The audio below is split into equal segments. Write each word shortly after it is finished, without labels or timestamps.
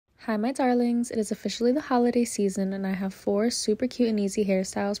Hi my darlings, it is officially the holiday season and I have 4 super cute and easy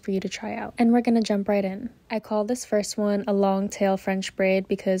hairstyles for you to try out. And we're gonna jump right in. I call this first one a long tail French braid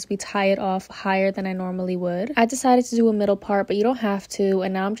because we tie it off higher than I normally would. I decided to do a middle part, but you don't have to,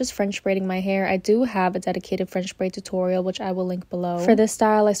 and now I'm just French braiding my hair. I do have a dedicated French braid tutorial, which I will link below. For this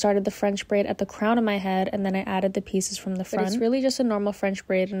style, I started the French braid at the crown of my head and then I added the pieces from the front. But it's really just a normal French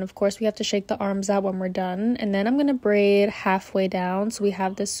braid, and of course we have to shake the arms out when we're done. And then I'm gonna braid halfway down, so we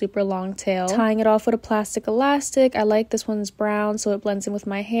have this super long tail, tying it off with a plastic elastic. I like this one's brown so it blends in with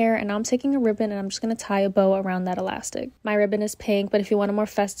my hair, and now I'm taking a ribbon and I'm just going to tie a bow around that elastic. My ribbon is pink, but if you want a more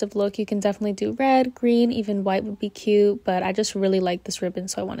festive look you can definitely do red, green, even white would be cute, but I just really like this ribbon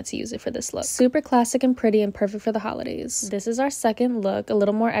so I wanted to use it for this look. Super classic and pretty and perfect for the holidays. This is our second look, a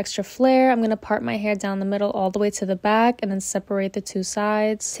little more extra flare. I'm going to part my hair down the middle all the way to the back and then separate the two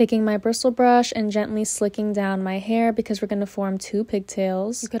sides, taking my bristle brush and gently slicking down my hair because we're going to form 2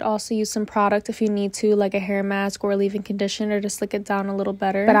 pigtails. You could also use some product if you need to, like a hair mask or a leave-in conditioner to slick it down a little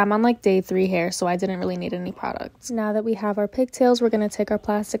better, but I'm on like day 3 hair so I didn't really need any product. Now that we have our pigtails, we're going to take our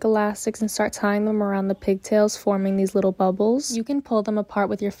plastic elastics and start tying them around the pigtails, forming these little bubbles. You can pull them apart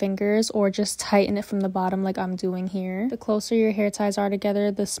with your fingers or just tighten it from the bottom like I'm doing here. The closer your hair ties are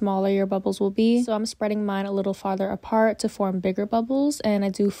together, the smaller your bubbles will be, so I'm spreading mine a little farther apart to form bigger bubbles, and I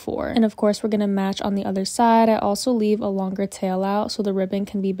do 4. And of course we're going to match on the other side. I also leave a longer tail out so the ribbon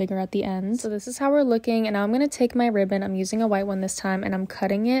can be bigger at the end. So this is how we're looking, and now I'm going to take my ribbon, I'm using a white one this time, and I'm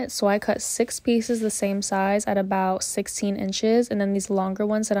cutting it. So I cut 6 pieces the same size at about 16 inches, and then these longer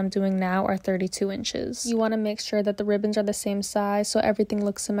ones that I'm doing now are 32 inches. You want to make sure that the ribbons are the same size so everything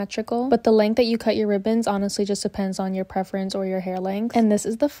looks symmetrical, but the length that you cut your ribbons honestly just depends on your preference or your hair length. And this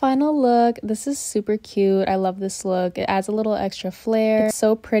is the final look. This is super cute. I love this look. It adds a little extra flair. It's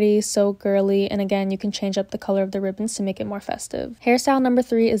so pretty, so girly, and again you can change up the color of the ribbons to make it more festive. Hairstyle number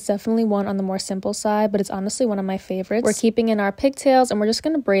 3 is definitely one on the more simple side, but it's honestly one of my favorites. We're keeping in our pigtails and we're just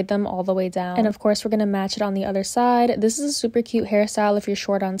going to braid them all the way down, and of course we're going to match it on the other side. This is a super cute hairstyle if you're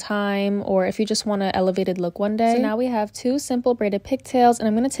short on time or if you just want an elevated look one day. So now we have 2 simple braided pigtails, and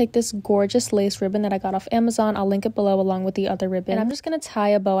I'm going to take this gorgeous lace ribbon that I got off Amazon. I'll link it below along with the other ribbon, and I'm just going to tie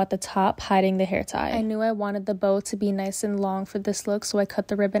a bow at the top, hiding the hair tie. I knew I wanted the bow to be nice and long for this look, so I cut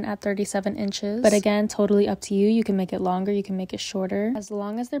the ribbon at 37 inches, but again, totally up to you. You can make it longer, you can make it shorter, as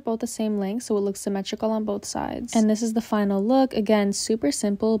long as they're both the same length so it looks symmetrical on both sides. And this is the final look. Again, super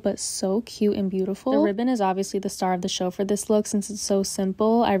simple but so cute and beautiful. The ribbon is obviously the star of the show for this look since it's so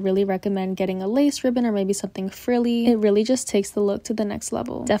simple. I really recommend getting a lace ribbon or maybe something frilly. It really just takes the look to the next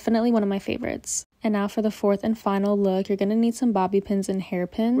level. Definitely one of my favorites. And now for the 4th and final look, you're going to need some bobby pins and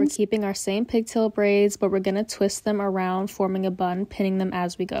hairpins. We're keeping our same pigtail braids, but we're going to twist them around, forming a bun, pinning them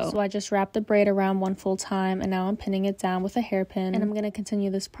as we go. So I just wrapped the braid around one full time, and now I'm pinning it down with a hairpin. And I'm going to continue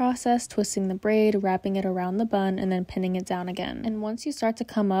this process, twisting the braid, wrapping it around the bun, and then pinning it down again. And once you start to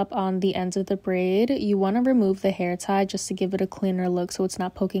come up on the ends of the braid, you want to remove the hair tie just to give it a cleaner look so it's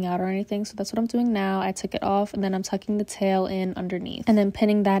not poking out or anything. So that's what I'm doing now. I took it off, and then I'm tucking the tail in underneath, and then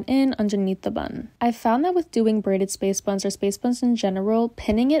pinning that in underneath the bun. I found that with doing braided space buns or space buns in general,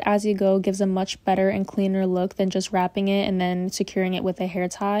 pinning it as you go gives a much better and cleaner look than just wrapping it and then securing it with a hair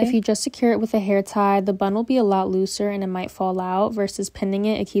tie. If you just secure it with a hair tie, the bun will be a lot looser and it might fall out, versus pinning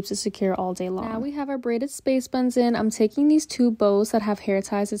it keeps it secure all day long. Now we have our braided space buns in. I'm taking these 2 bows that have hair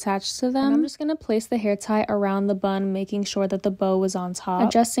ties attached to them, and I'm just going to place the hair tie around the bun, making sure that the bow is on top,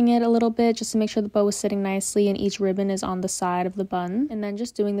 adjusting it a little bit just to make sure the bow is sitting nicely and each ribbon is on the side of the bun, and then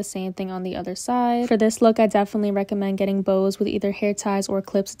just doing the same thing on the other side. For this look, I definitely recommend getting bows with either hair ties or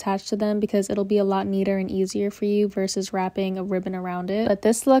clips attached to them because it'll be a lot neater and easier for you versus wrapping a ribbon around it. But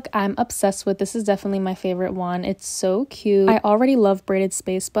this look I'm obsessed with. This is definitely my favorite one. It's so cute. I already love braided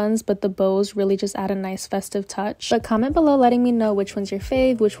space buns, but the bows really just add a nice festive touch. But comment below letting me know which one's your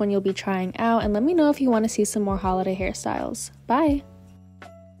fave, which one you'll be trying out, and let me know if you want to see some more holiday hairstyles. Bye!